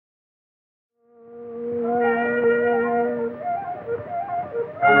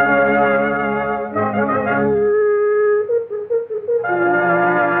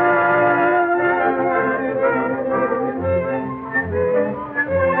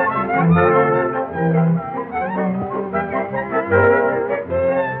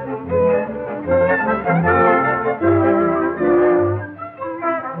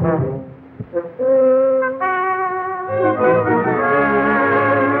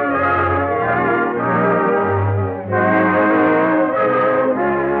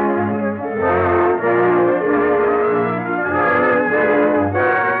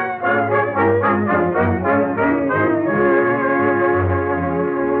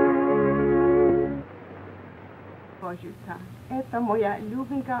Это моя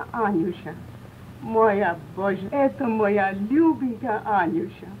любенькая Анюша. Моя Боже, это моя любенькая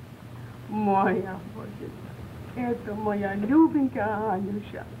Анюша. Моя Боже, это моя любенькая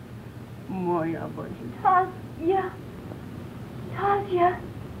Анюша. Моя Боже. Tazia. Tazia.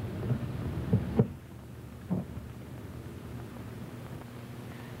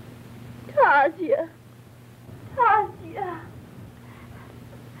 Tazia. Tazia.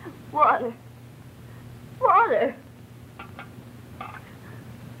 Water. Water.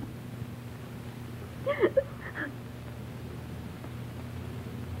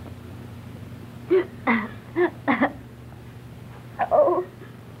 Oh.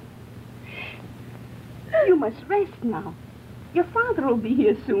 You must rest now. Your father will be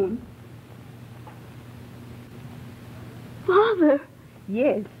here soon. Father?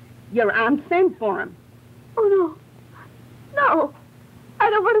 Yes. Your aunt sent for him. Oh, no. No. I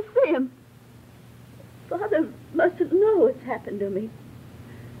don't want to see him. Father mustn't know what's happened to me.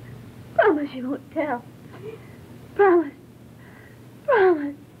 Promise you won't tell. Promise.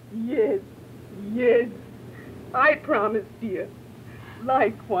 Promise. Yes. Yes. I promise, dear.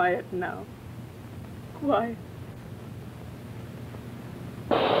 Lie quiet now. Quiet.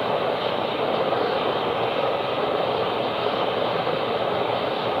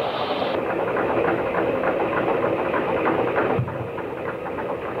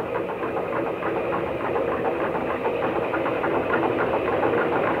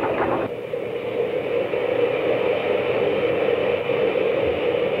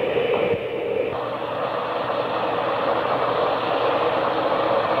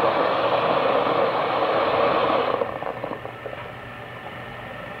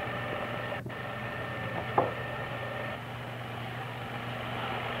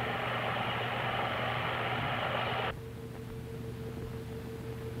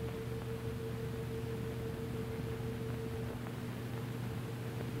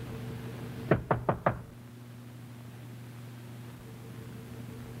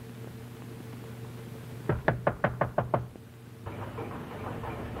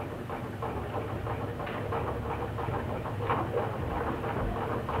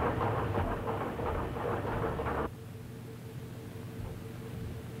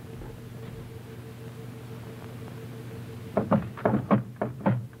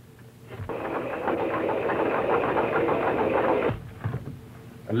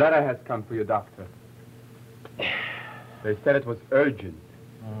 A letter has come for you, Doctor. They said it was urgent.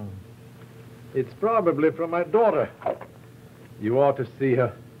 Oh. It's probably from my daughter. You ought to see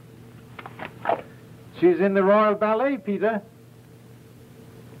her. She's in the Royal Ballet, Peter.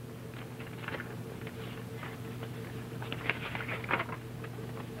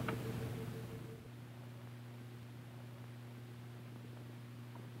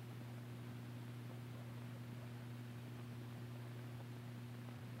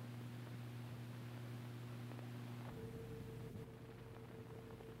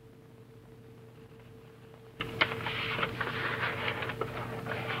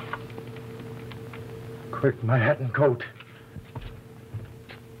 Quick, my hat and coat.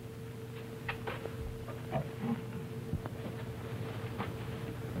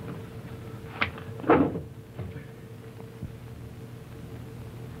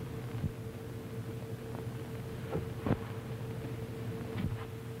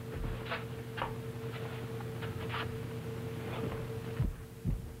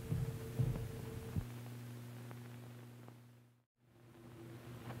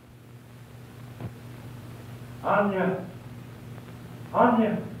 Anya!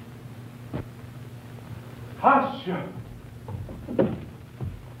 Anya! Hasha!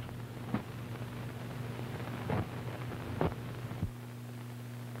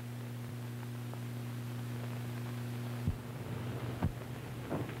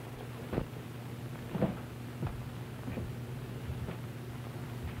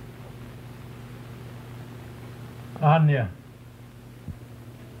 Anya.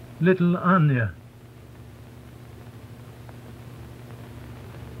 Little Anya.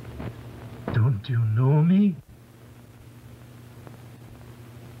 Don't you know me?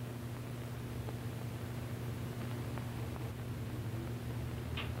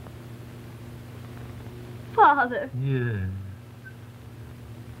 Father. Yes.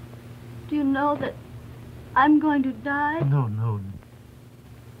 Do you know that I'm going to die? No, no.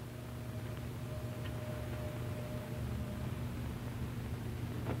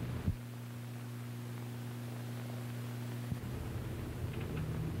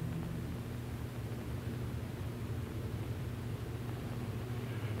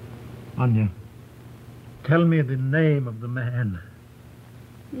 Anya, tell me the name of the man.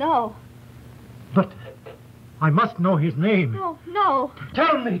 No. But I must know his name. No, no.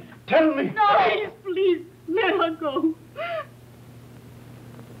 Tell me. Tell me. No. Please, let her go.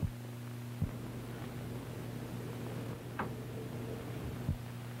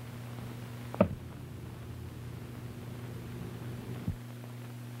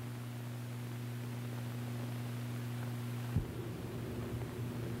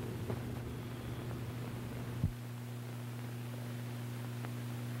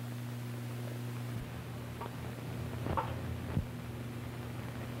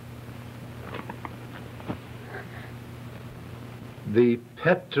 The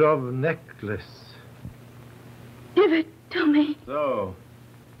Petrov necklace. Give it to me. So,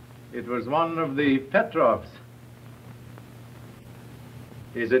 it was one of the Petrovs.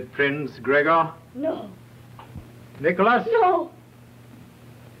 Is it Prince Gregor? No. Nicholas? No.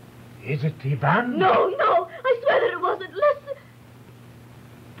 Is it Ivan? No, no. I swear that it wasn't. Listen.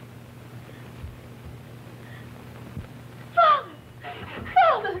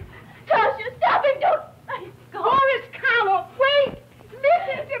 Father! Tasha, stop him! Don't let him go! Boris Karlov, wait!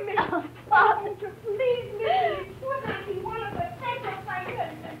 Listen to me! Father! Please, listen. Would I be one of the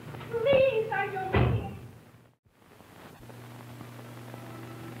sacrifices? Please, are you reading?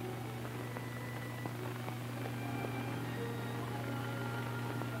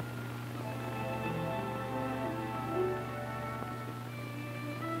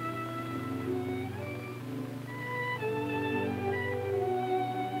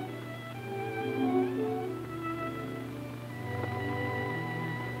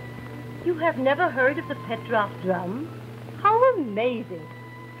 You have never heard of the Petrov drum? How amazing.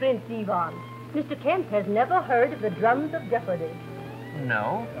 Prince Ivan, Mr. Kent has never heard of the Drums of Jeopardy.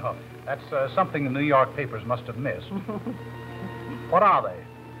 No. Oh, that's something the New York papers must have missed. What are they?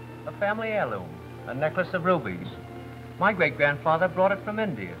 A family heirloom, a necklace of rubies. My great-grandfather brought it from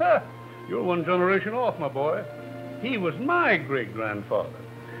India. Ha! You're one generation off, my boy. He was my great-grandfather.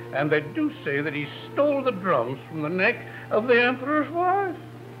 And they do say that he stole the drums from the neck of the emperor's wife.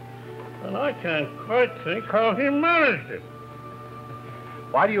 And I can't quite think how he managed it.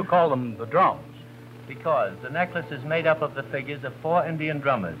 Why do you call them the drums? Because the necklace is made up of the figures of 4 Indian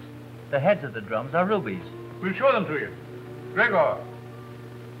drummers. The heads of the drums are rubies. We'll show them to you. Gregor,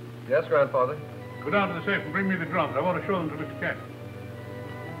 Yes, Grandfather? go down to the safe and bring me the drums. I want to show them to Mr. Kent.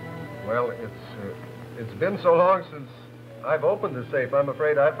 Well, it's been so long since I've opened the safe, I'm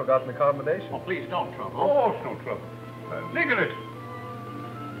afraid I've forgotten the combination. Oh, please don't trouble. Oh, it's no trouble. Nicholas!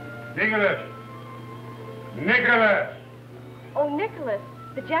 Nicholas! Nicholas! Oh, Nicholas,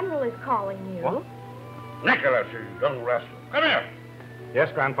 the general is calling you. What? Nicholas, you young rascal. Come here.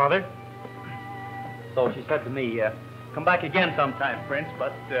 Yes, Grandfather? So she said to me, come back again sometime, Prince,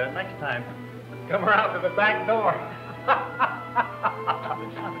 but next time, come around to the back door. Stop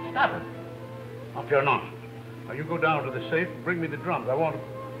it. Up here, nonsense. Now, you go down to the safe and bring me the drums. I want to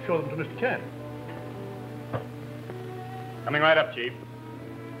show them to Mr. Kent. Coming right up, Chief.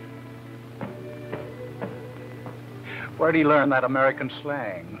 Where'd he learn that American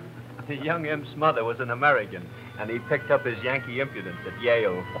slang? Young Em's mother was an American, and he picked up his Yankee impudence at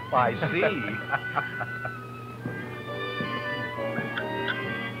Yale. Oh, I see.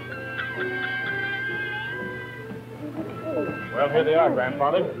 Well, here they are,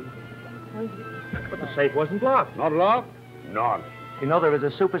 Grandfather. But the safe wasn't locked. Not locked? None. You know, there is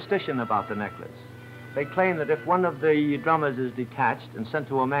a superstition about the necklace. They claim that if one of the drummers is detached and sent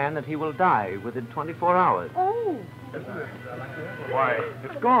to a man, that he will die within 24 hours. Oh. Why,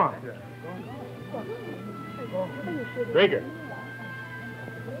 it's gone. Gregor.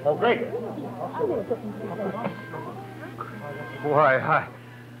 Oh, Gregor. Why,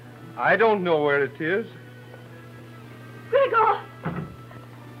 I don't know where it is. Gregor!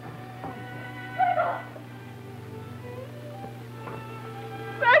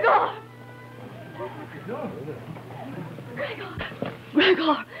 Gregor! Gregor!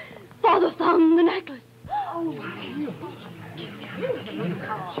 Gregor! Father found the necklace.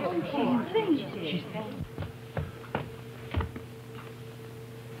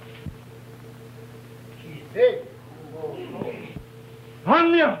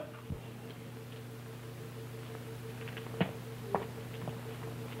 Anya!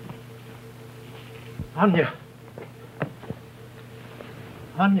 Anya!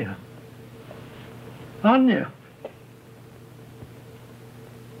 Anya! Anya!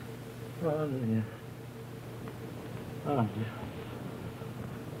 Anya! Anya!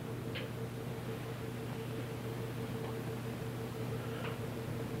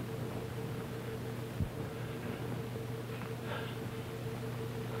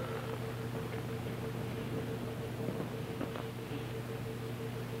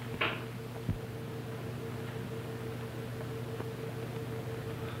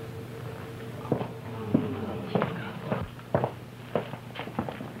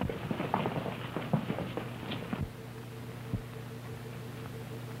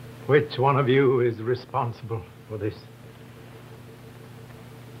 Which one of you is responsible for this?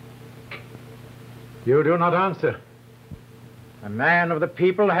 You do not answer. A man of the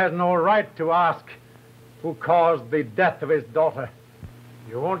people has no right to ask who caused the death of his daughter.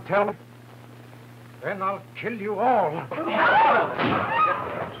 You won't tell me? Then I'll kill you all.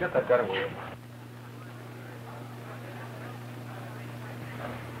 Get that gun away.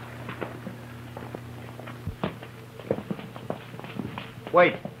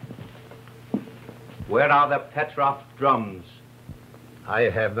 Wait. Where are the Petrov drums? I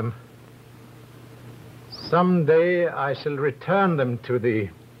have them. Someday I shall return them to the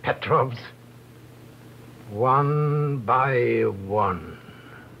Petrovs, one by one.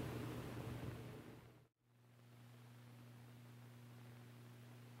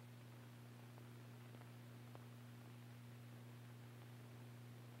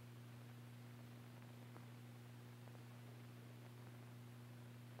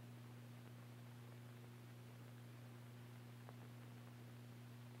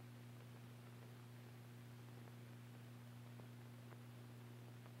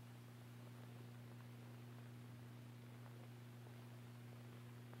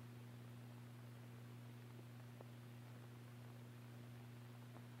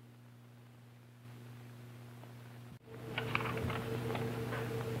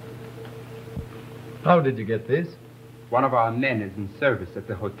 How did you get this? One of our men is in service at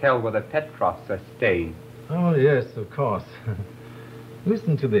the hotel where the Petrovs are staying. Oh, yes, of course.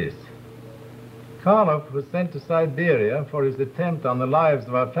 Listen to this. Karlov was sent to Siberia for his attempt on the lives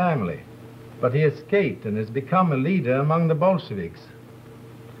of our family, but he escaped and has become a leader among the Bolsheviks.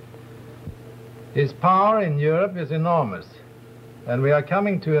 His power in Europe is enormous, and we are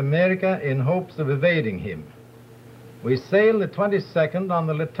coming to America in hopes of evading him. We sail the 22nd on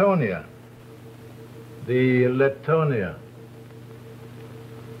the Letonia. The Letonia.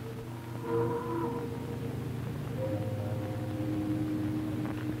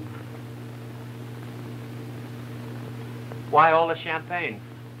 Why all the champagne?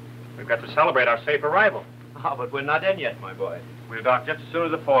 We've got to celebrate our safe arrival. Oh, but we're not in yet, my boy. We'll dock just as soon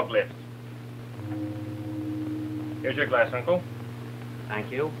as the fog lifts. Here's your glass, Uncle.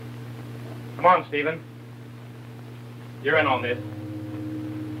 Thank you. Come on, Stephen. You're in on this.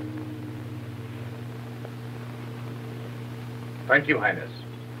 Thank you, Highness.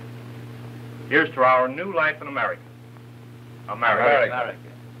 Here's to our new life in America. America.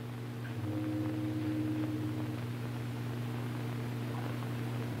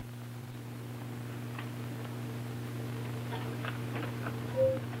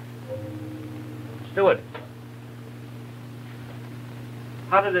 Steward.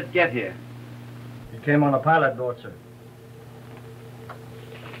 How did it get here? It came on a pilot boat, sir.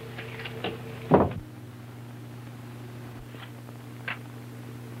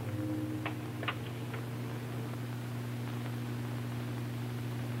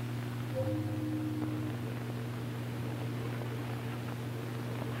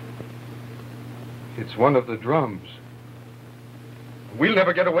 It's one of the drums. We'll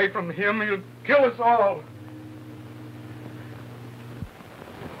never get away from him. He'll kill us all.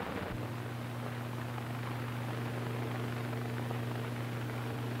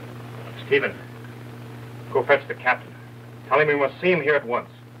 Stephen, go fetch the captain. Tell him we must see him here at once.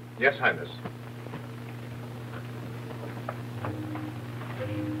 Yes, Highness.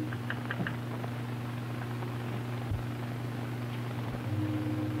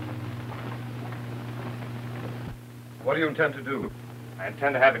 What do you intend to do? I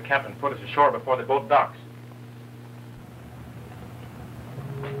intend to have the captain put us ashore before the boat docks.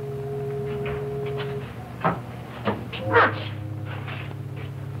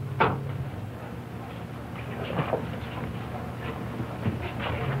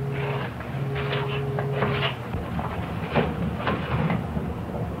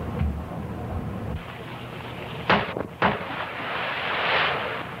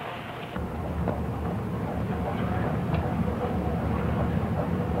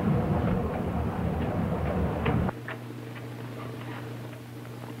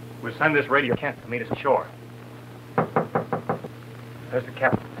 Send this radio Kent to meet us ashore. There's the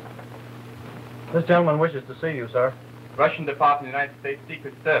captain. This gentleman wishes to see you, sir. Russian Department of the United States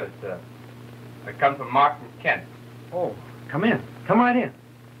Secret Service, sir. I come from Martin, Kent. Oh, come in. Come right in.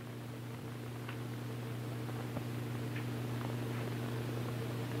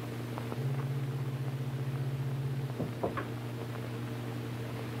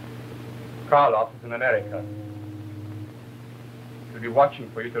 Karlov is in America. He'll be watching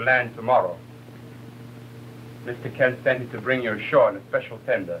for you to land tomorrow. Mr. Kent sent me to bring you ashore on a special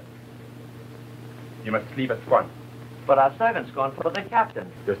tender. You must leave at once. But our servant's gone for the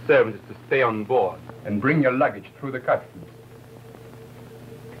captain. Your servant is to stay on board and bring your luggage through the customs.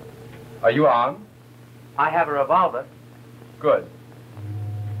 Are you armed? I have a revolver. Good.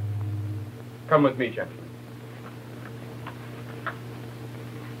 Come with me, gentlemen.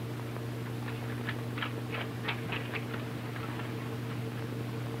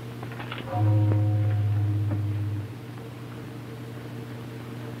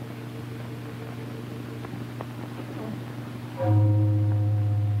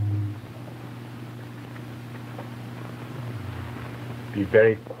 Be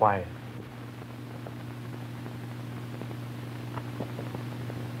very quiet.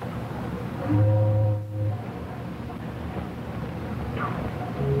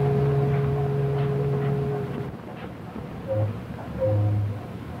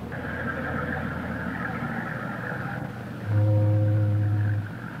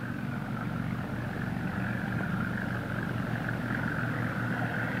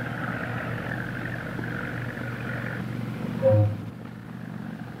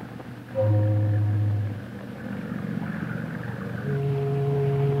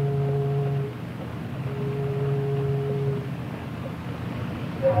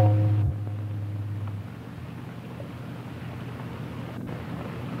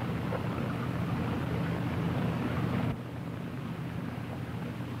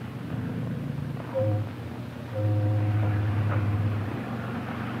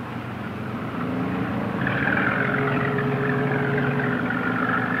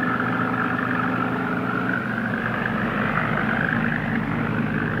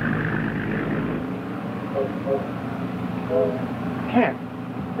 Kent,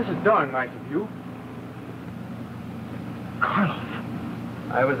 this is darn nice of you.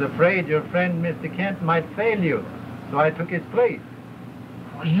 Karlov. I was afraid your friend, Mr. Kent, might fail you, so I took his place.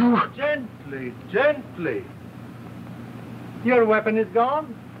 You... Gently, gently. Your weapon is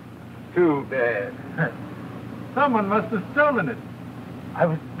gone? Too bad. Someone must have stolen it. I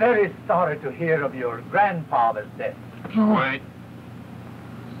was very sorry to hear of your grandfather's death. Wait.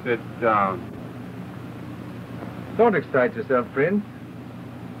 Sit down. Don't excite yourself, Prince.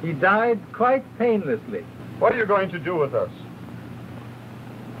 He died quite painlessly. What are you going to do with us?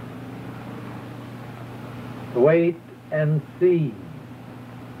 Wait and see.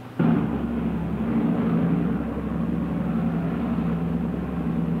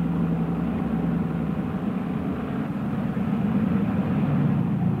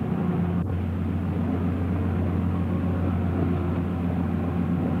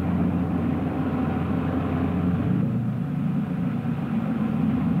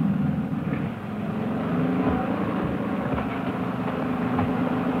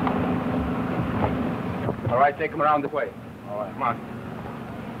 All right, take him around the way. All right, come on.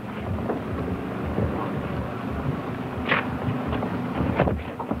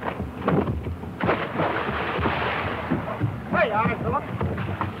 Hey, all right, Philip.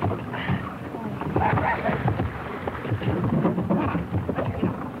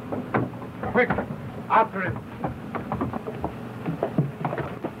 Quick, after him.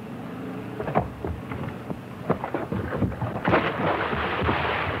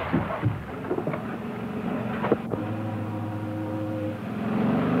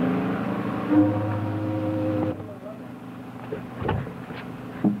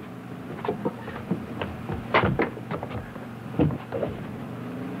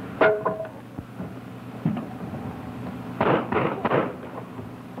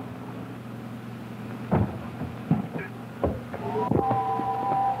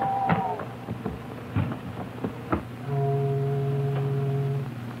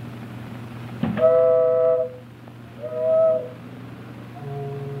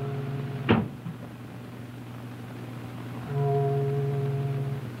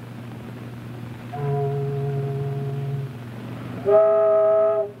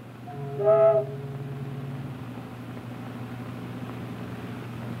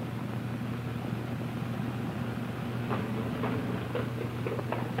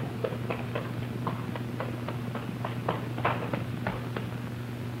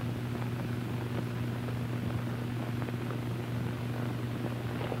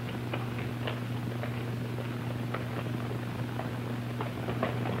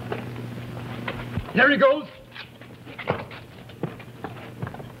 Here he goes.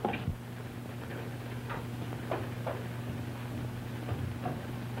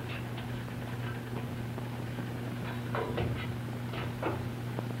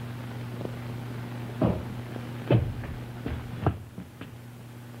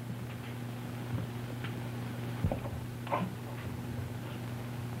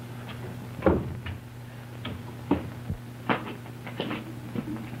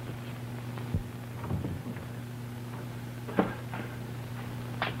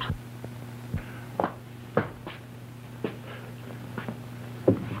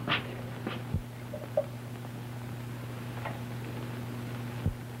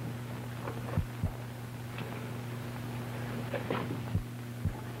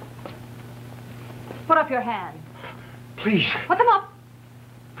 Put up your hands. Please. Put them up.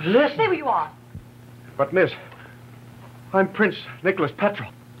 Listen. Stay where you are. But, miss, I'm Prince Nicholas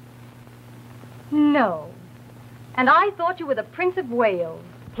Petrov. No. And I thought you were the Prince of Wales.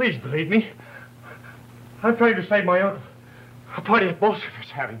 Please believe me. I'm trying to save my uncle. A party the Bolsheviks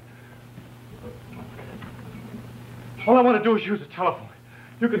having. All I want to do is use the telephone.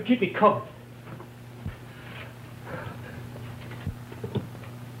 You can keep me covered.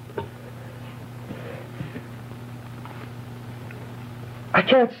 I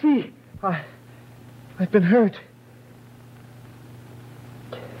can't see. I've been hurt.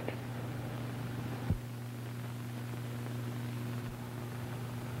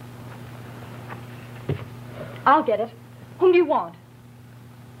 I'll get it. Whom do you want?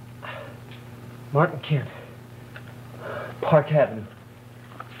 Martin Kent. Park Avenue.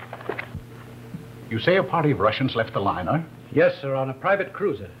 You say a party of Russians left the liner? Yes, sir, on a private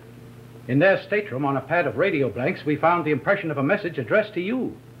cruiser. In their stateroom, on a pad of radio blanks, we found the impression of a message addressed to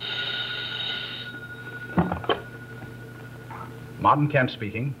you. Martin Kent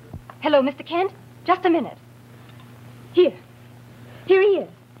speaking. Hello, Mr. Kent. Just a minute. Here. Here he is.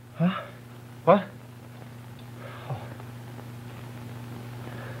 Huh? What? Oh.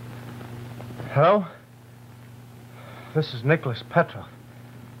 Hello? This is Nicholas Petrov.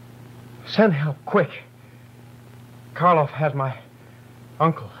 Send help, quick. Karlov has my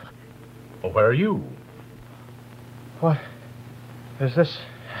uncle. Well, where are you? What is this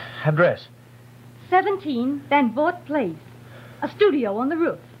address? 17 Van Voort Place. A studio on the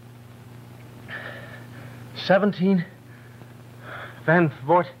roof. 17 Van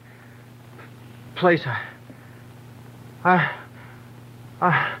Voort Place. Here.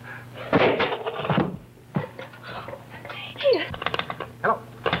 Hello.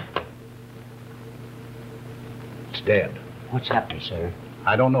 It's dead. What's happened, sir?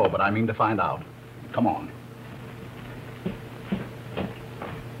 I don't know, but I mean to find out. Come on.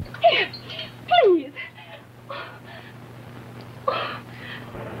 Here. Please.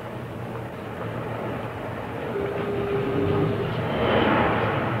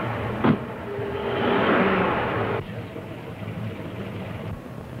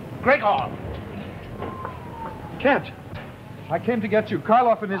 Gregor! Kent, I came to get you.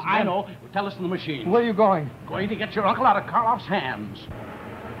 Karlov and his men. I know. Tell us in the machine. Where are you going? Going to get your uncle out of Karlov's hands.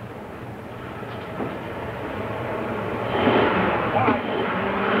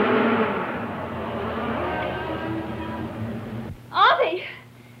 Auntie!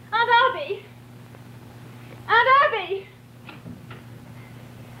 Aunt Abby! Aunt Abby!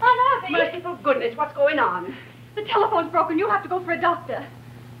 Aunt Abby! Merciful goodness, what's going on? The telephone's broken. You'll have to go for a doctor.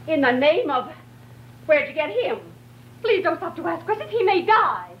 In the name of... Where'd you get him? Please don't stop to ask questions. He may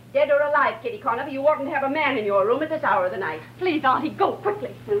die. Dead or alive, Kitty Conover, you oughtn't to have a man in your room at this hour of the night. Please, Auntie, go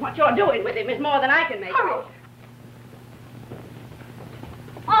quickly. And what you're doing with him is more than I can make Hurry. out.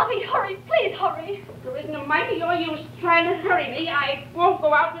 Auntie, hurry. Please hurry. There isn't a mite of your use trying to hurry me. I won't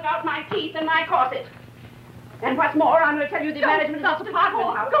go out without my teeth and my corset. And what's more, I'm going to tell you the management of this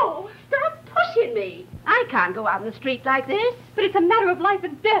apartment house. Go. Stop pushing me. I can't go out in the street like this. But it's a matter of life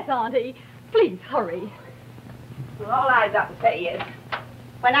and death, Auntie. Please hurry. Well, all I've got to say is,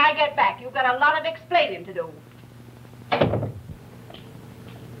 when I get back, you've got a lot of explaining to do.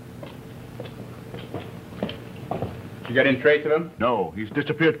 You got any trace of him? No, he's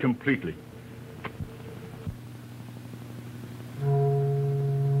disappeared completely.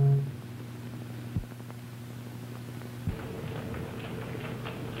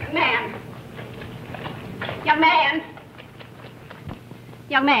 Young man. Young man.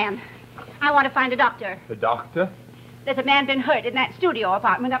 Young man, I want to find a doctor. The doctor? There's a man been hurt in that studio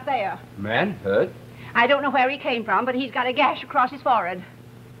apartment up there. Man hurt? I don't know where he came from, but he's got a gash across his forehead.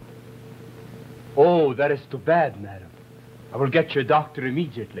 Oh, that is too bad, madam. I will get your doctor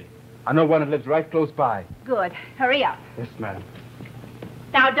immediately. I know one that lives right close by. Good. Hurry up. Yes, madam.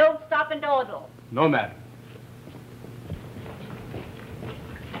 Now, don't stop and dawdle. No, madam.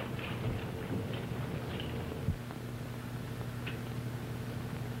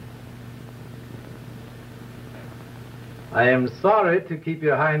 I am sorry to keep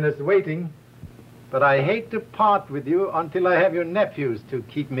your highness waiting, but I hate to part with you until I have your nephews to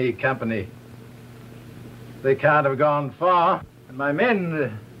keep me company. They can't have gone far, and my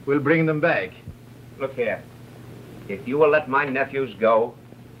men will bring them back. Look here. If you will let my nephews go,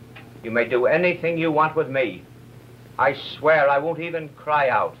 you may do anything you want with me. I swear I won't even cry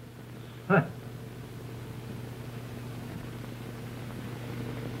out.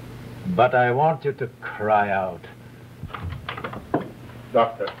 But I want you to cry out.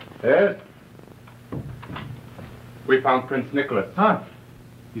 Doctor. Yes? We found Prince Nicholas. Huh?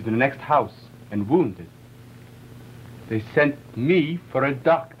 He's in the next house and wounded. They sent me for a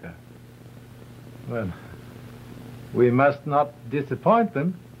doctor. Well, we must not disappoint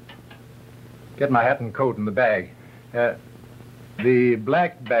them. Get my hat and coat in the bag. The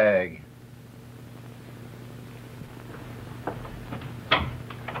black bag.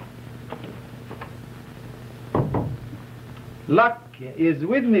 Luck is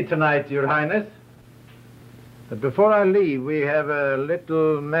with me tonight, Your Highness. But before I leave, we have a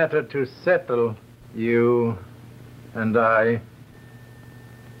little matter to settle, you and I.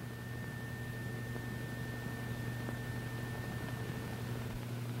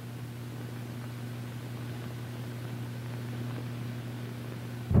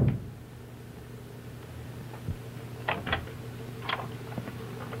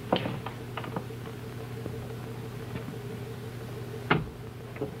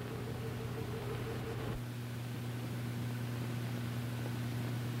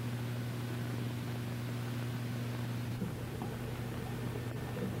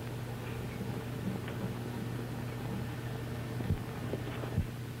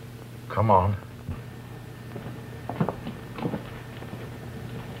 Come on.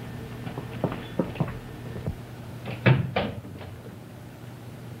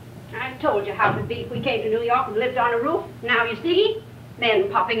 I told you how it would be if we came to New York and lived on a roof. Now you see,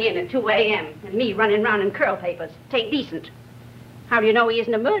 men popping in at 2 a.m. and me running around in curl papers. Tain't decent. How do you know he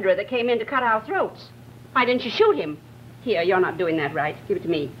isn't a murderer that came in to cut our throats? Why didn't you shoot him? Here, you're not doing that right. Give it to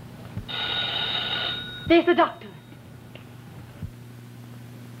me. There's the doctor.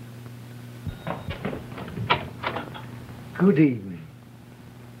 Good evening.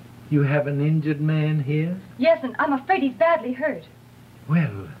 You have an injured man here? Yes, and I'm afraid he's badly hurt.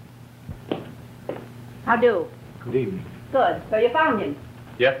 Well, How do? good evening. Good. So you found him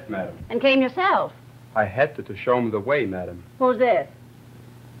Yes, madam. and came yourself. I had to show him the way, madam. Who's this?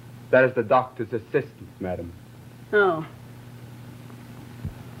 That is the doctor's assistant, madam. Oh.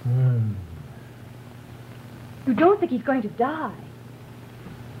 You don't think he's going to die?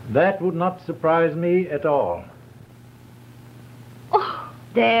 That would not surprise me at all. Oh,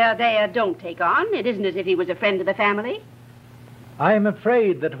 there, don't take on. It isn't as if he was a friend of the family. I am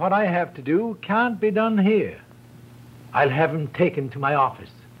afraid that what I have to do can't be done here. I'll have him taken to my office.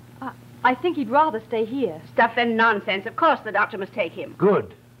 I think he'd rather stay here. Stuff and nonsense. Of course the doctor must take him.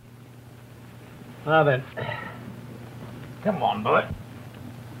 Good. Now then, come on, boy.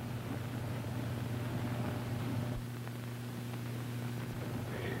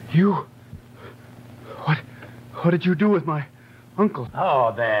 You? What did you do with my uncle?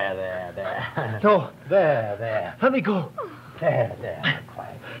 Oh, there. No. There. Let me go. There.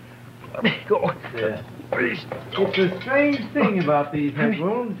 Quiet. Let me go. There. Please. It's a strange thing about these head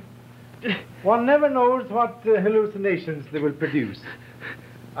wounds. One never knows what hallucinations they will produce.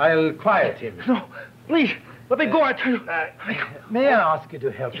 I'll quiet him. No, please. Let me go, I tell you. May I ask you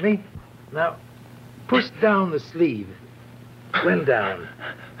to help me? Now, push down the sleeve. Well down.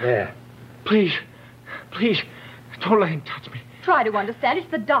 There. Please. Don't let him touch me. Try to understand.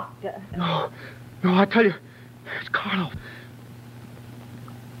 It's the doctor. No, I tell you. It's Karlov.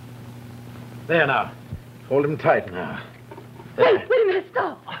 There now. Hold him tight now. Wait a minute,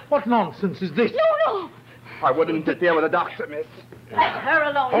 stop. What nonsense is this? No. I wouldn't interfere with the doctor, miss. Let her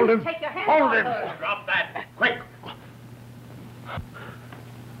alone. Hold him. Take your hands Hold off him. her. Drop that. Quick.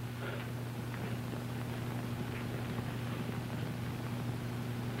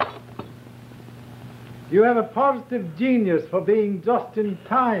 You have a positive genius for being just in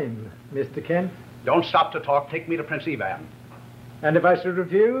time, Mr. Kent. Don't stop to talk. Take me to Prince Ivan. And if I should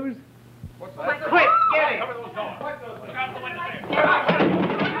refuse? What's that? Quick, get him. Cover those doors. Look out the window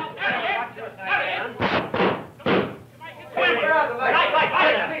there.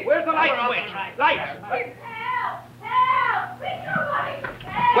 Where's the light switch? Light! Help! Please, somebody!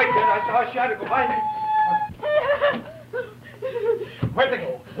 Help! Wait, I saw a shadow go by me. Where'd they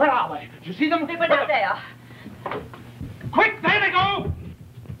go? Where are they? Did you see them? They were not there. Quick, there they go!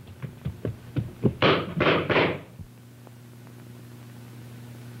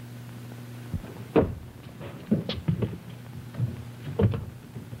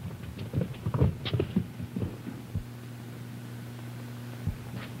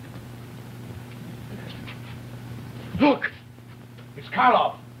 Look! It's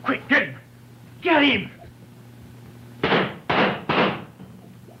Karlov. Quick, get him! Get him!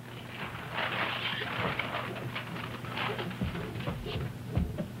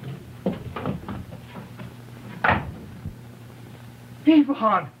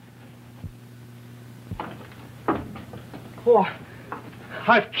 Ivan! Oh,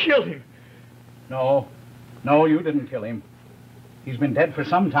 I've killed him. No, No, you didn't kill him. He's been dead for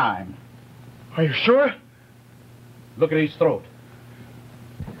some time. Are you sure? Look at his throat.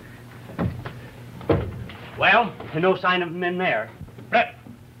 Well, no sign of him in there. Brett,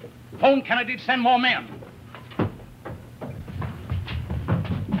 phone Kennedy to send more men.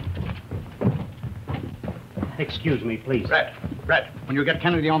 Excuse me, please. Brett, when you get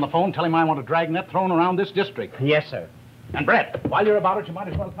Kennedy on the phone, tell him I want a dragnet thrown around this district. Yes, sir. And Brett, while you're about it, you might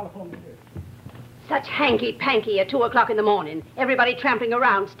as well telephone me here. Such hanky-panky at 2 o'clock in the morning. Everybody trampling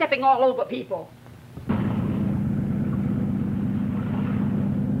around, stepping all over people.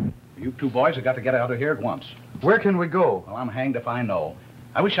 You two boys have got to get out of here at once. Where can we go? Well, I'm hanged if I know.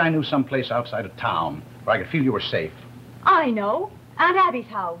 I wish I knew some place outside of town where I could feel you were safe. I know. Aunt Abby's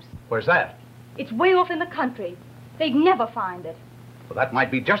house. Where's that? It's way off in the country. They'd never find it. Well, that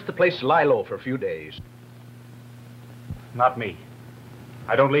might be just the place to lie low for a few days. Not me.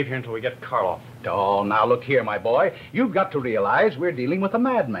 I don't leave here until we get Karlov. Oh, now look here, my boy. You've got to realize we're dealing with a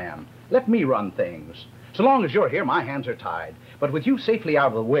madman. Let me run things. So long as you're here, my hands are tied. But with you safely out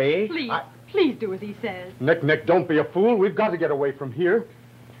of the way... Please do as he says. Nick, don't be a fool. We've got to get away from here.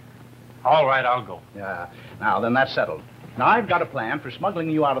 All right, I'll go. Yeah. Now, then that's settled. Now, I've got a plan for smuggling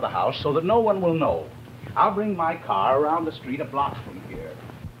you out of the house so that no one will know. I'll bring my car around the street a block from here.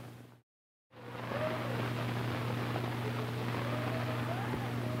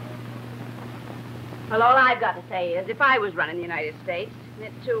 Well, all I've got to say is, if I was running the United States,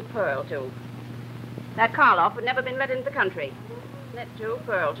 knit two, pearl two. That Karlov would never been let into the country. Knit two,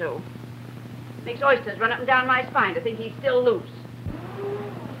 pearl two. Makes oysters run up and down my spine to think he's still loose.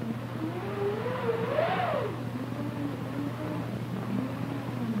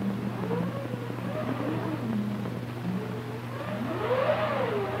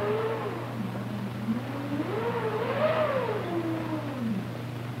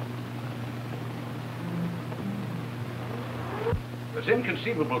 It's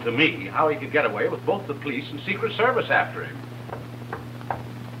inconceivable to me how he could get away with both the police and Secret Service after him.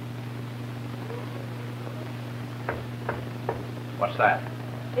 What's that?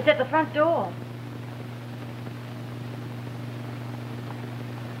 It's at the front door.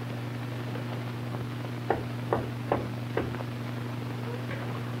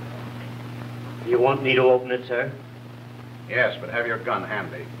 You want me to open it, sir? Yes, but have your gun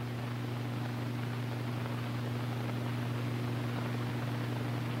handy.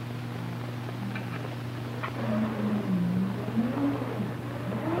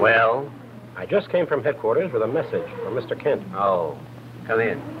 Well, I just came from headquarters with a message from Mr. Kent. Oh, come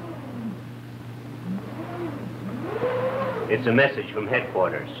in. It's a message from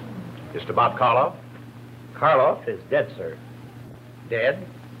headquarters. Just about Karlov? Karlov is dead, sir. Dead?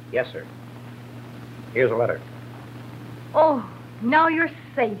 Yes, sir. Here's a letter. Oh, now you're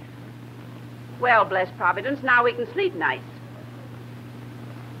safe. Well, bless Providence, now we can sleep nice.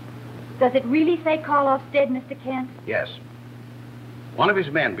 Does it really say Karlov's dead, Mr. Kent? Yes. One of his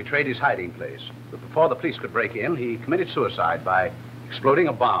men betrayed his hiding place, but before the police could break in, he committed suicide by exploding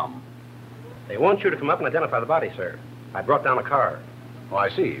a bomb. They want you to come up and identify the body, sir. I brought down a car. Oh, I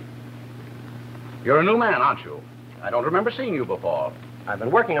see. You're a new man, aren't you? I don't remember seeing you before. I've been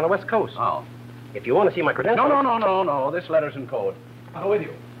working on the West Coast. Oh. If you want to see my credentials... No. This letter's in code. I'll go with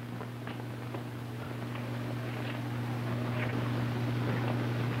you.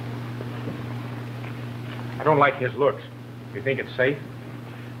 I don't like his looks. You think it's safe?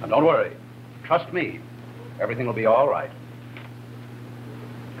 Now, don't worry. Trust me. Everything will be all right.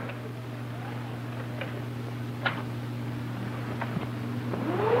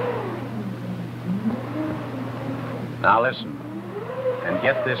 Now listen, and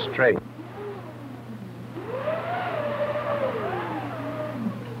get this straight.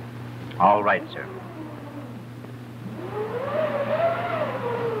 All right, sir.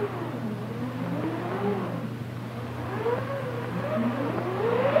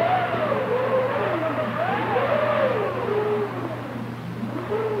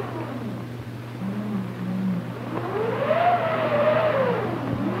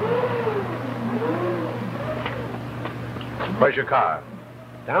 Where's your car?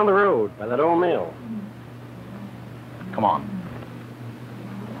 Down the road by that old mill. Come on.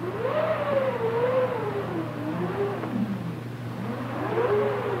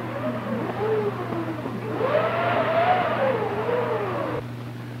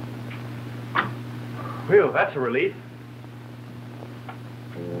 Well, that's a relief.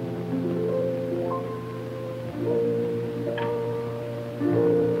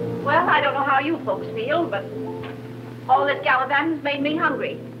 Well, I don't know how you folks feel, but all this gallivanting's made me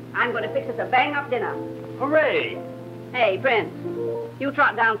hungry. I'm going to fix us a bang-up dinner. Hooray! Hey, Prince, you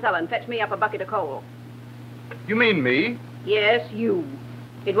trot down cellar and fetch me up a bucket of coal. You mean me? Yes, you.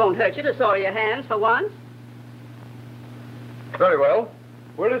 It won't hurt you to soil your hands for once. Very well.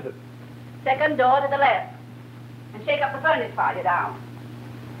 Where is it? Second door to the left. And shake up the furnace while you're down.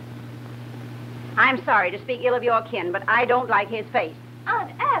 I'm sorry to speak ill of your kin, but I don't like his face.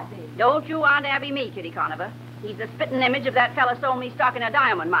 Aunt Abby. Don't you Aunt Abby me, Kitty Conover. He's the spitting image of that fella sold me stock in a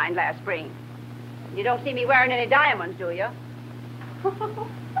diamond mine last spring. You don't see me wearing any diamonds, do you?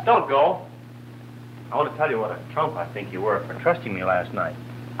 Don't go. I want to tell you what a trump I think you were for trusting me last night.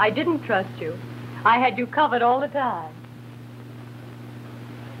 I didn't trust you. I had you covered all the time.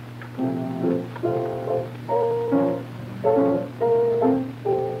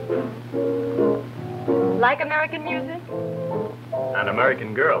 Like American music? And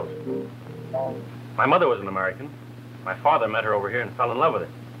American girls. My mother was an American. My father met her over here and fell in love with her.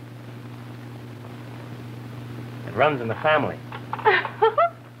 It runs in the family.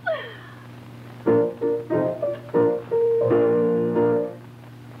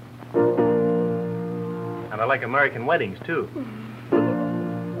 And I like American weddings, too.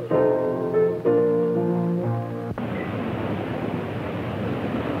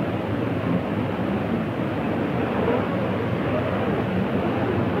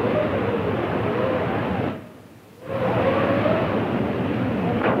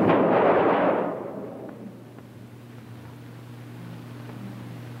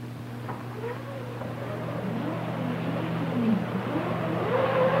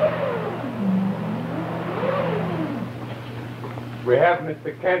 We have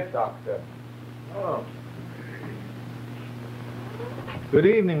Mr. Kent, Doctor. Oh. Good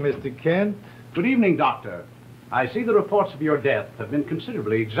evening, Mr. Kent. Good evening, Doctor. I see the reports of your death have been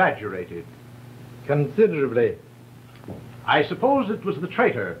considerably exaggerated. Considerably? I suppose it was the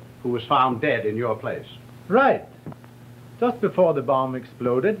traitor who was found dead in your place. Right. Just before the bomb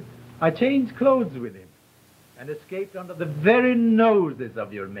exploded, I changed clothes with him and escaped under the very noses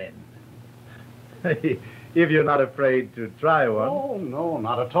of your men. If you're not afraid to try one. Oh, no,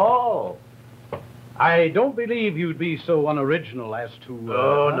 not at all. I don't believe you'd be so unoriginal as to...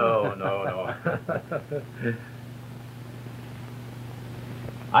 No.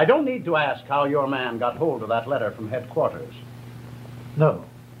 I don't need to ask how your man got hold of that letter from headquarters. No.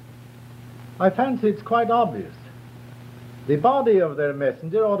 I fancy it's quite obvious. The body of their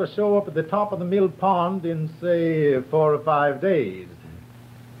messenger ought to show up at the top of the mill pond in, say, 4 or 5 days.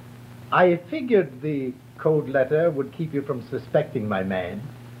 I figured the code letter would keep you from suspecting my man.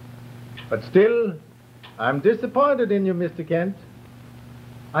 But still, I'm disappointed in you, Mr. Kent.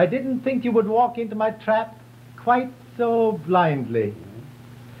 I didn't think you would walk into my trap quite so blindly.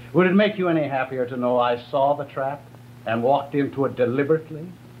 Would it make you any happier to know I saw the trap and walked into it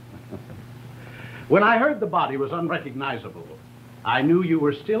deliberately? When I heard the body was unrecognizable, I knew you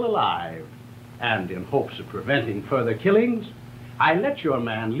were still alive. And in hopes of preventing further killings, I let your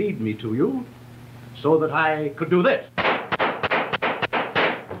man lead me to you so that I could do this.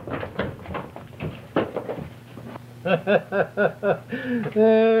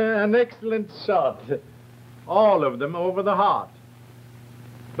 An excellent shot. All of them over the heart.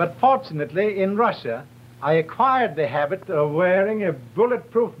 But fortunately, in Russia, I acquired the habit of wearing a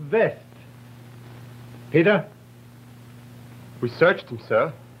bulletproof vest. Peter? We searched him,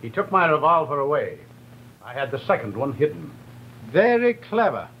 sir. He took my revolver away. I had the second one hidden. Very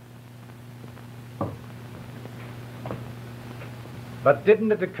clever. But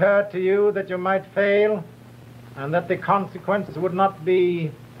didn't it occur to you that you might fail and that the consequences would not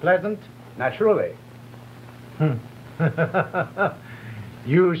be pleasant? Naturally.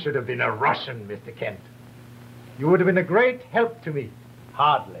 You should have been a Russian, Mr. Kent. You would have been a great help to me.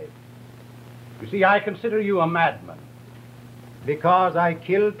 Hardly. You see, I consider you a madman. Because I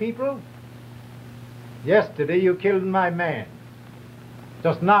kill people? Yesterday you killed my man.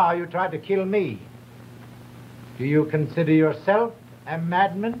 Just now you tried to kill me. Do you consider yourself a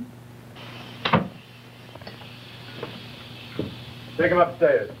madman? Take him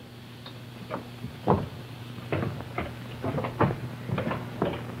upstairs.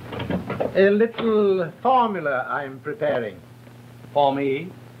 A little formula I'm preparing. For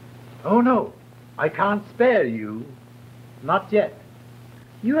me? Oh, no. I can't spare you. Not yet.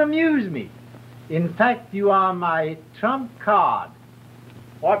 You amuse me. In fact, you are my trump card.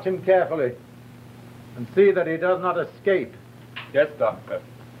 Watch him carefully and see that he does not escape. Yes, Doctor.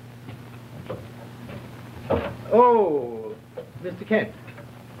 Oh, Mr. Kent,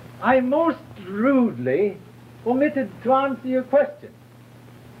 I most rudely omitted to answer your question.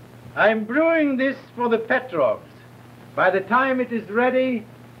 I'm brewing this for the Petrovs. By the time it is ready,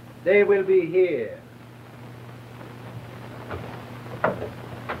 they will be here.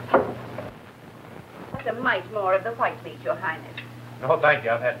 Just a mite more of the white meat, Your Highness. No, thank you.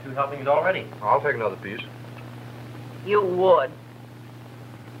 I've had 2 helpings already. I'll take another piece. You would.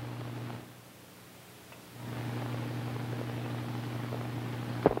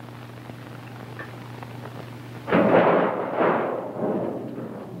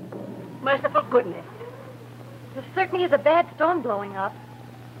 Merciful goodness. There certainly is a bad storm blowing up.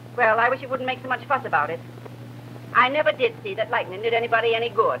 Well, I wish you wouldn't make so much fuss about it. I never did see that lightning did anybody any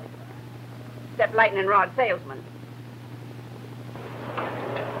good. Except lightning rod salesmen.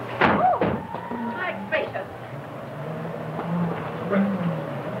 Oh, my gracious.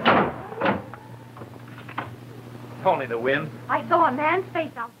 Only the wind. I saw a man's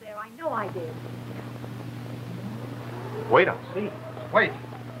face out there. I know I did. Wait, I'll see. Wait.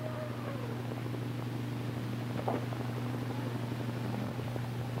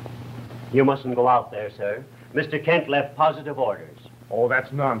 You mustn't go out there, sir. Mr. Kent left positive orders. Oh,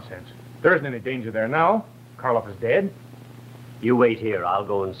 that's nonsense. There isn't any danger there now. Karlov is dead. You wait here. I'll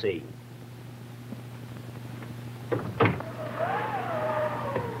go and see.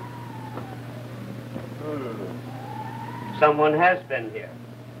 Someone has been here.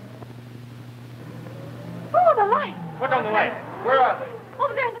 Oh, the light. Put on the light. Where are they?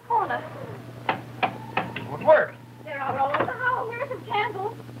 Over there in the corner. Won't work. They're out all over the house. Where's some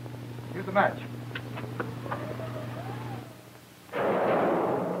candles? Here's the match.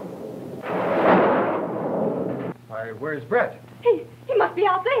 Why, where's Brett? He must be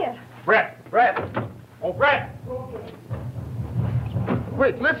out there. Brett! Oh, Brett!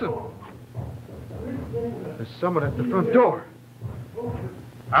 Wait, listen. There's someone at the front door.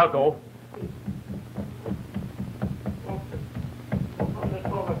 I'll go.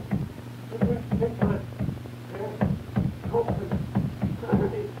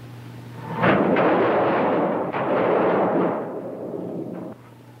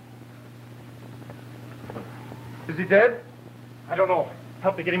 Is he dead? I don't know.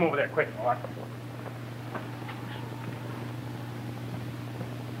 Help me get him over there, quick. All right.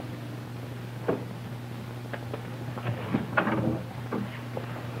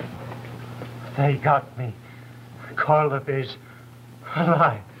 They got me. Karlov is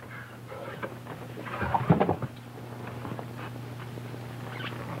alive.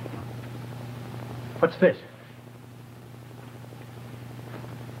 What's this?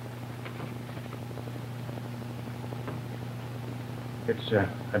 It's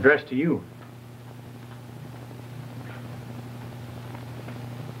addressed to you.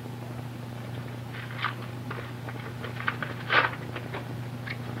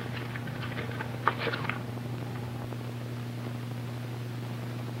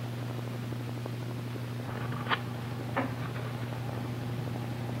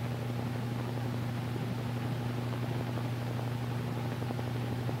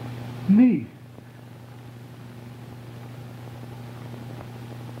 Me.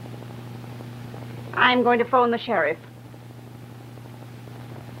 I'm going to phone the sheriff.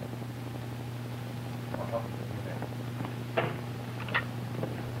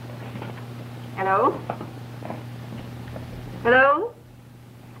 Hello? Hello?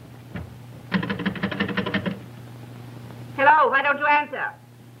 Hello, why don't you answer?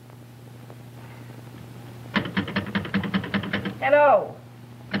 Hello?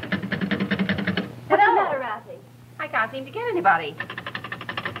 What's the matter, Auntie? I can't seem to get anybody.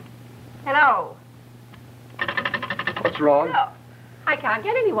 Hello? What's wrong? No, I can't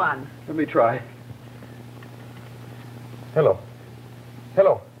get anyone. Let me try. Hello.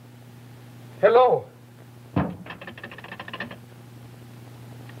 Hello. Hello.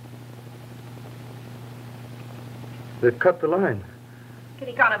 They've cut the line.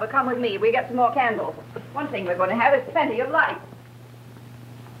 Kitty Conover, come with me. We get some more candles. One thing we're going to have is plenty of light.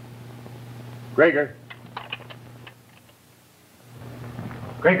 Gregor.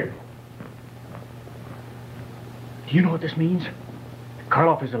 Gregor. Do you know what this means?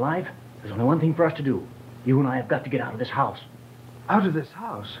 Karlov is alive. There's only one thing for us to do. You and I have got to get out of this house. Out of this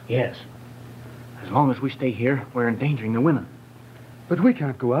house? Yes. As long as we stay here, we're endangering the women. But we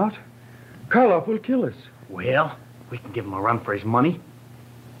can't go out. Karlov will kill us. Well, we can give him a run for his money.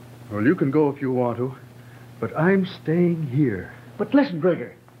 Well, you can go if you want to, but I'm staying here. But listen,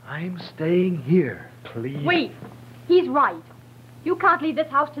 Gregor. I'm staying here. Please. Wait. He's right. You can't leave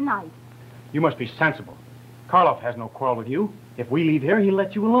this house tonight. You must be sensible. Karlov has no quarrel with you. If we leave here, he'll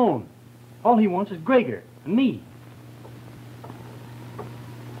let you alone. All he wants is Gregor and me.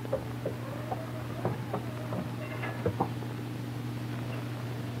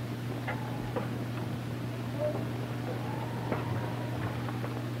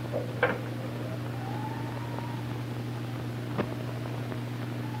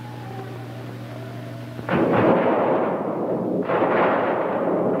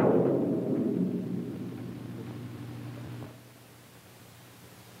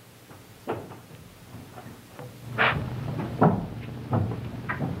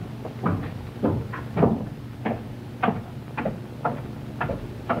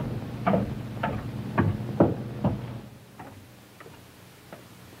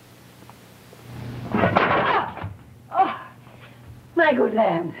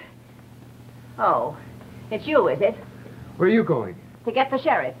 Oland. Oh, it's you, is it? Where are you going? To get the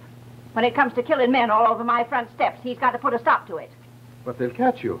sheriff. When it comes to killing men all over my front steps, he's got to put a stop to it. But they'll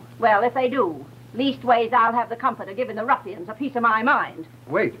catch you. Well, if they do, leastways I'll have the comfort of giving the ruffians a piece of my mind.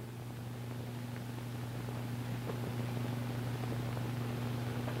 Wait.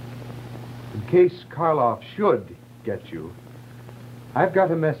 In case Karlov should get you, I've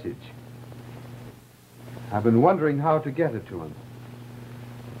got a message. I've been wondering how to get it to him.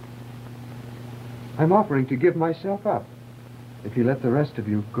 I'm offering to give myself up if you let the rest of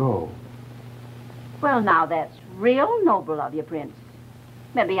you go. Well, now, that's real noble of you, Prince.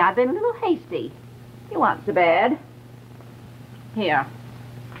 Maybe I've been a little hasty. You want so bad. Here.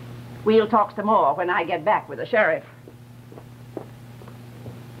 We'll talk some more when I get back with the sheriff.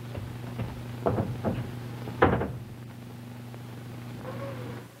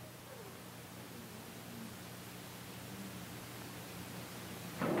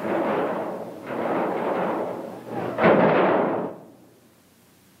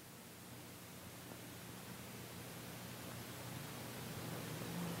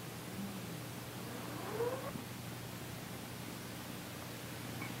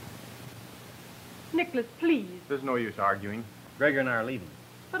 Nicholas, please. There's no use arguing. Gregor and I are leaving.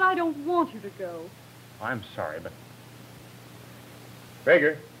 But I don't want you to go. I'm sorry, but...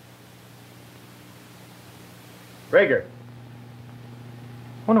 Gregor? Gregor?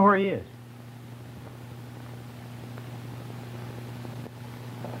 Wonder where he is.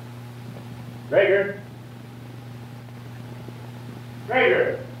 Gregor?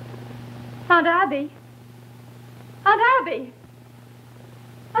 Gregor? Aunt Abby. Aunt Abby.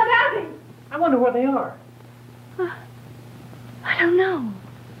 Aunt Abby. I wonder where they are. I don't know.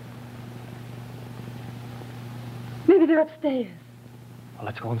 Maybe they're upstairs. Well,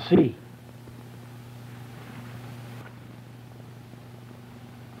 let's go and see.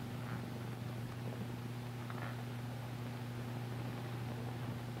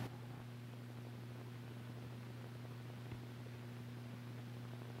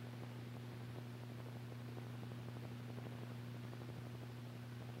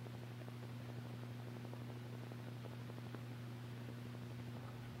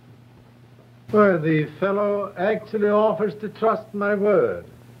 Well, the fellow actually offers to trust my word.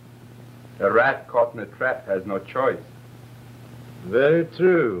 A rat caught in a trap has no choice. Very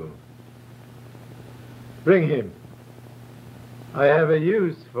true. Bring him. I have a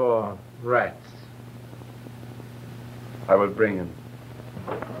use for rats. I will bring him.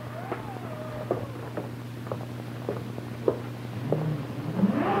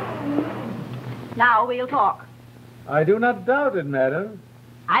 Now we'll talk. I do not doubt it, madam.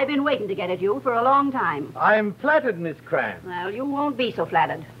 I've been waiting to get at you for a long time. I am flattered, Miss Cram. Well, you won't be so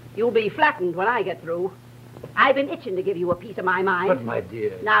flattered. You'll be flattened when I get through. I've been itching to give you a piece of my mind. But, my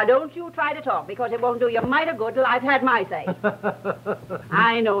dear... Now, don't you try to talk, because it won't do you mighty good till I've had my say.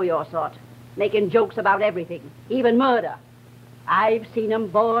 I know your sort. Making jokes about everything, even murder. I've seen 'em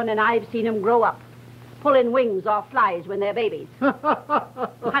born and I've seen 'em grow up. Pulling wings off flies when they're babies.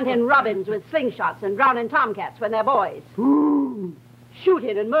 Hunting robins with slingshots and drowning tomcats when they're boys. Ooh.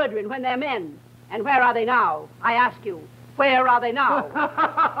 Shooting and murdering when they're men. And where are they now? I ask you, where are they now?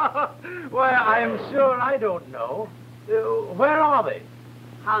 Well, I am sure I don't know. Where are they?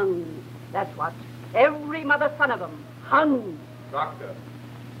 Hung, that's what. Every mother's son of them. Hung. Doctor,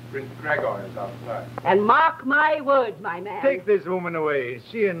 Prince Gregor is outside. And mark my words, my man. Take this woman away.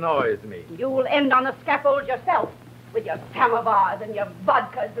 She annoys me. You'll end on the scaffold yourself. With your samovars and your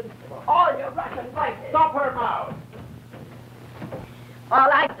vodkas and all your Russian vices. Stop her mouth. All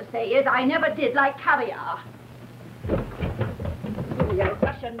I have to say is I never did like caviar. Your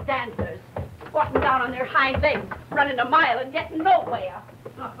Russian dancers, squatting down on their hind legs, running a mile and getting nowhere.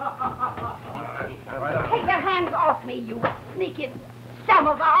 Take your hands off me, you sneaking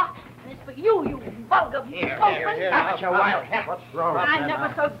samovar. And it's for you, you vulgar Here, That's your wildcat. What's wrong? I'm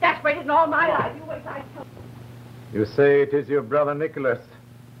never so desperate in all my life. You wait, I tell you. You say it is your brother Nicholas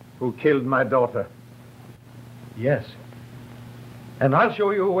who killed my daughter. Yes. And I'll show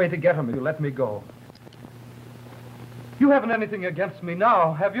you a way to get him if you let me go. You haven't anything against me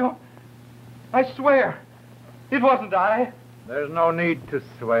now, have you? I swear, it wasn't I. There's no need to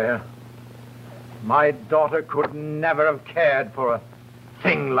swear. My daughter could never have cared for a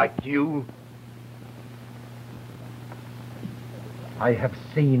thing like you. I have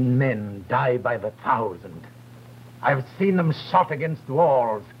seen men die by the thousand. I've seen them shot against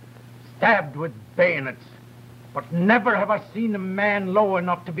walls, stabbed with bayonets. But never have I seen a man low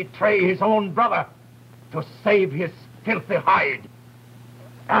enough to betray his own brother, to save his filthy hide.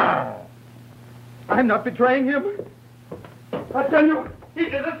 I'm not betraying him. I tell you, He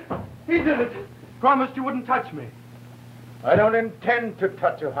did it! He did it! Promised you wouldn't touch me. I don't intend to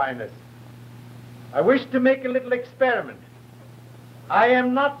touch Your Highness. I wish to make a little experiment. I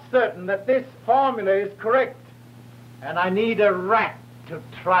am not certain that this formula is correct, and I need a rat to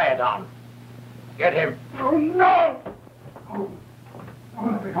try it on. Get him. Oh, no! Oh,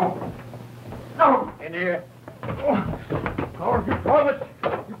 let me go. No! In here. Oh, you promised.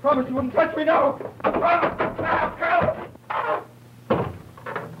 You promised you wouldn't touch me now. Now, Carl!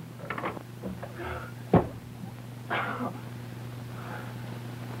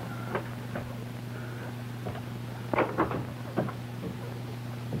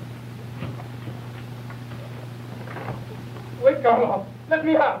 Wait, Karlov. Let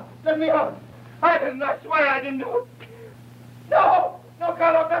me out. Let me out. I didn't. I swear I didn't do it. No! No,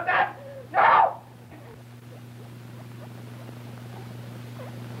 Karlov, not that! No!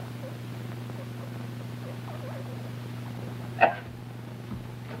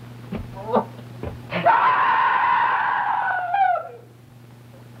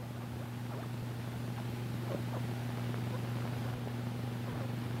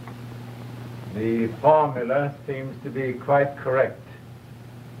 The formula seems to be quite correct.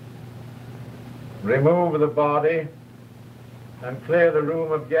 Remove the body and clear the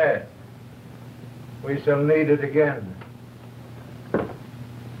room of gas. We shall need it again.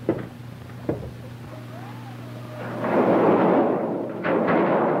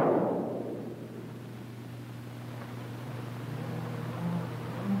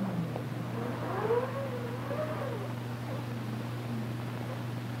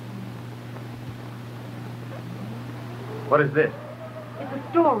 What is this? It's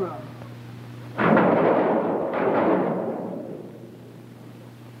a storeroom.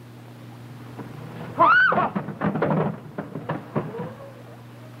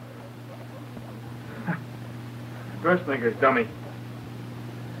 Dressmaker's dummy.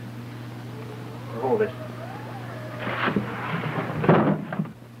 Hold it.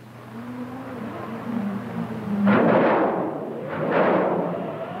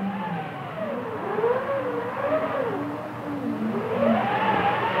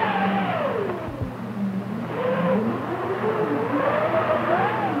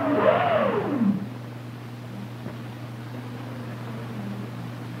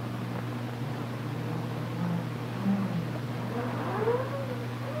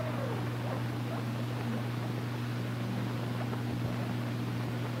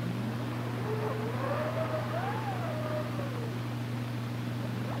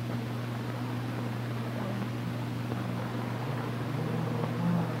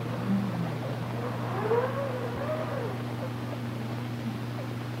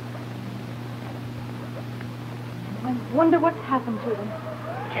 I wonder what's happened to them.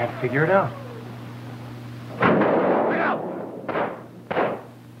 Can't figure it out.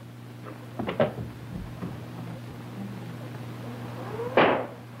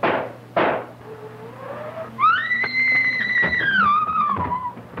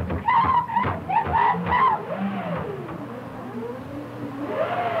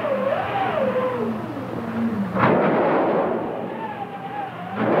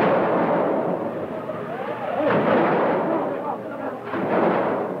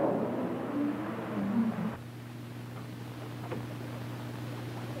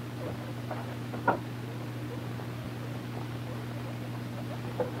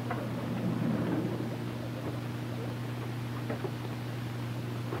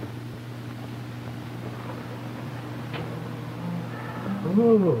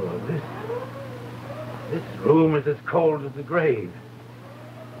 Oh, this room is as cold as the grave.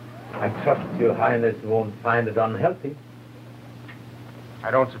 I trust Your Highness won't find it unhealthy. I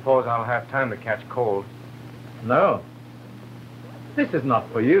don't suppose I'll have time to catch cold. No. This is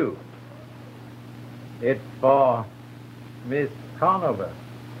not for you. It's for Miss Conover.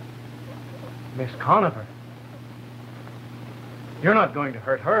 Miss Conover? You're not going to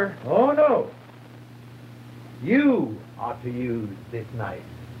hurt her. Oh, no. You are to use this knife.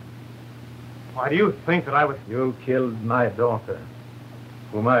 Why do you think that I would... You killed my daughter,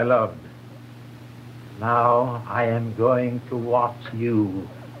 whom I loved. Now I am going to watch you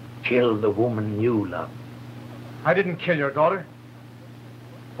kill the woman you love. I didn't kill your daughter.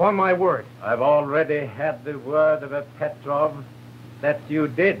 On my word. I've already had the word of a Petrov that you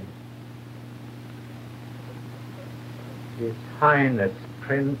did. His Highness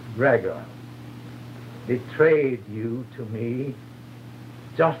Prince Gregor betrayed you to me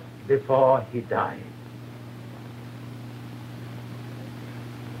just before he died.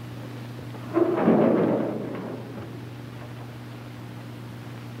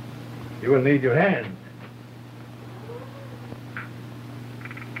 You will need your hands.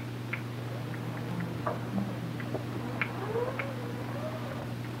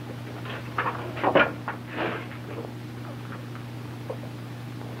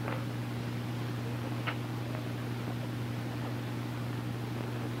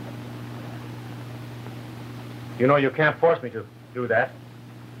 You know you can't force me to do that.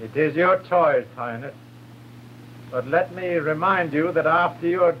 It is your choice, Highness. But let me remind you that after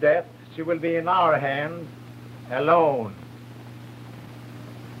your death, she will be in our hands, alone.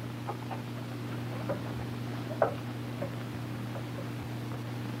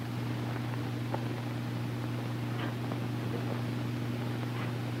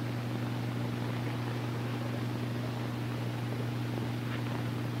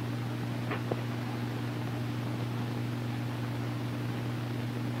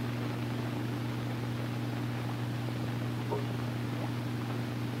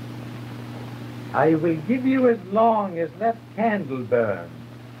 I will give you as long as that candle burns.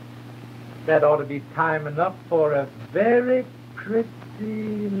 That ought to be time enough for a very pretty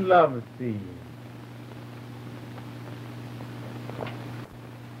love scene.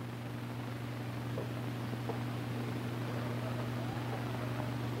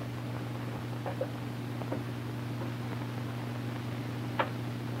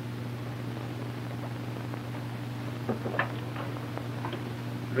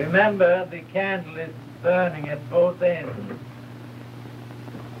 Remember, the candle is burning at both ends.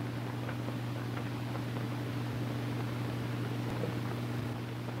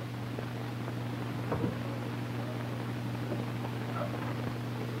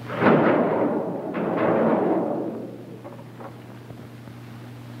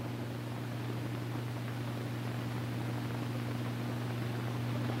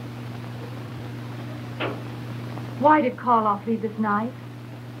 Why did Karlov leave this night?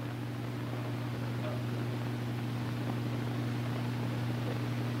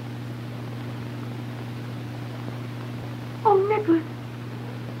 Oh, Nicholas,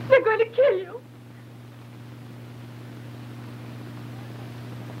 they're going to kill you.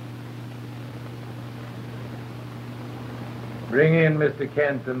 Bring in Mr.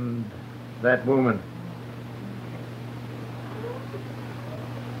 Kent and that woman.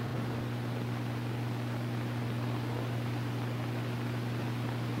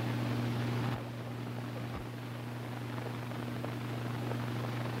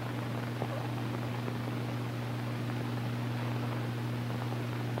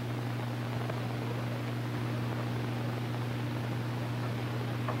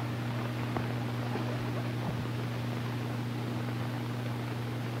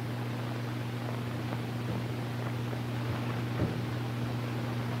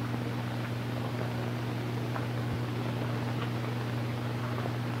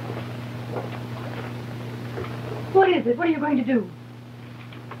 What is it? What are you going to do?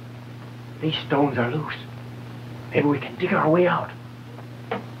 These stones are loose. Maybe we can dig our way out.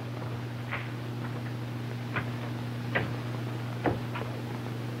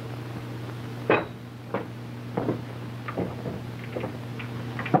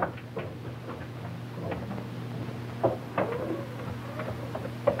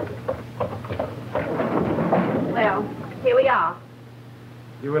 Well, here we are.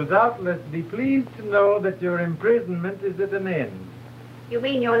 You will doubtless be pleased to know that your imprisonment is at an end. You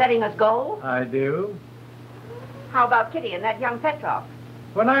mean you're letting us go? I do. How about Kitty and that young Petrov?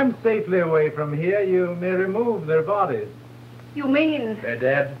 When I'm safely away from here, you may remove their bodies. You mean... They're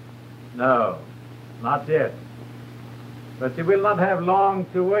dead? No, not yet. But you will not have long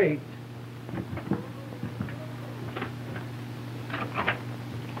to wait.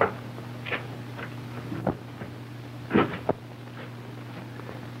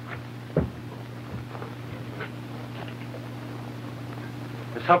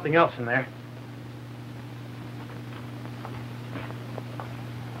 There's something else in there.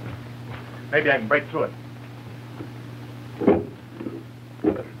 Maybe I can break through it.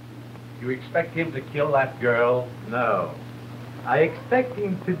 You expect him to kill that girl? No. I expect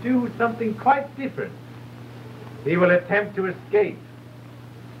him to do something quite different. He will attempt to escape.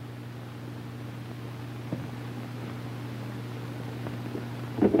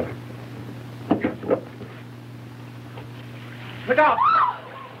 Look out!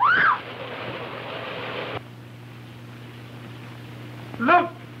 Look!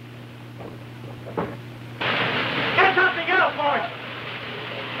 Get something else, boys!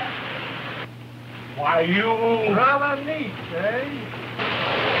 Why, you... Rather neat, eh?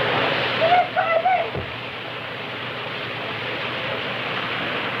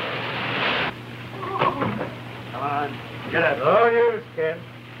 Come on, get up. No use, Ken.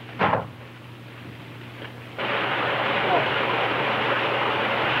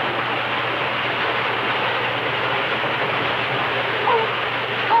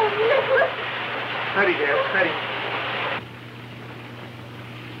 Steady, dear, steady.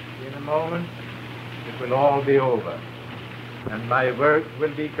 In a moment, it will all be over, and my work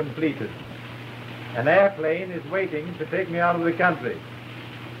will be completed. An airplane is waiting to take me out of the country.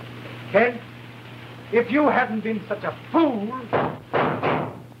 Kent, if you hadn't been such a fool...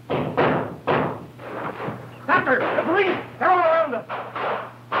 Doctor, the police! They're all around us!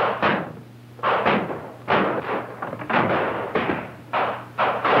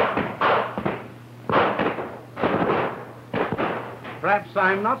 Perhaps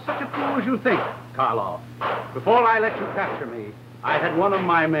I'm not such a fool as you think, Karlov. Before I let you capture me, I had one of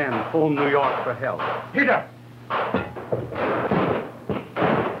my men phone New York for help. Peter!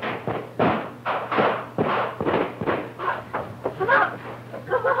 Come on!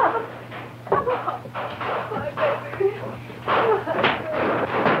 Come on! Come on! My baby!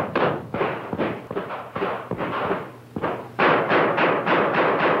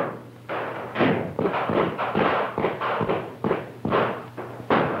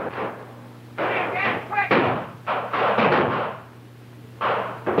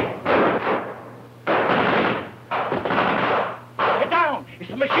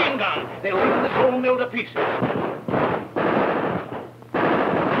 They'll leave this whole mill to pieces.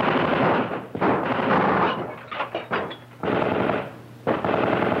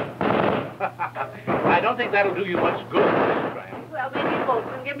 I don't think that'll do you much good, Mrs. Graham. Well, maybe it won't.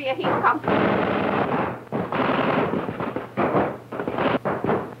 It'll give me a heap of comfort.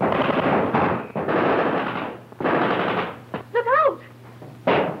 Look out!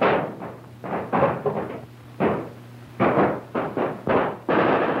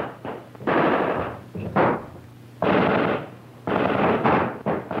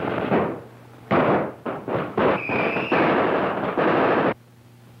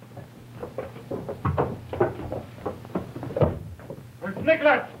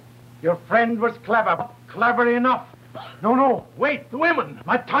 Nicholas! Your friend was clever. Clever enough. No, no, wait, the women.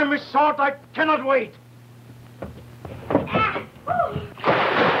 My time is short. I cannot wait.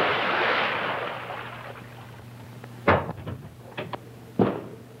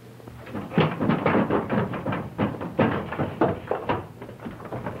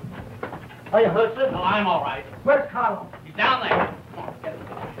 Are you hurt, sir? No, I'm all right. Where's Karlov? He's down there. Come on, get him.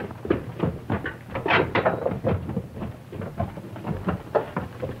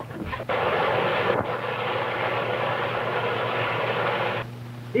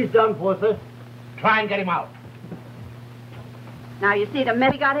 He's done for, sir. Try and get him out. Now, you see the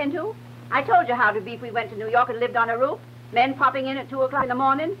mess we got into? I told you how to be if we went to New York and lived on a roof. Men popping in at 2 o'clock in the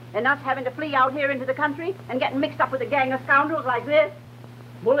morning, and us having to flee out here into the country and getting mixed up with a gang of scoundrels like this.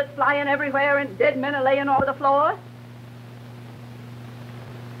 Bullets flying everywhere and dead men are laying all over the floor.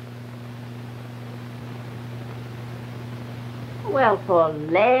 Well, for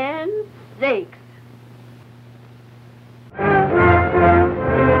land's sakes.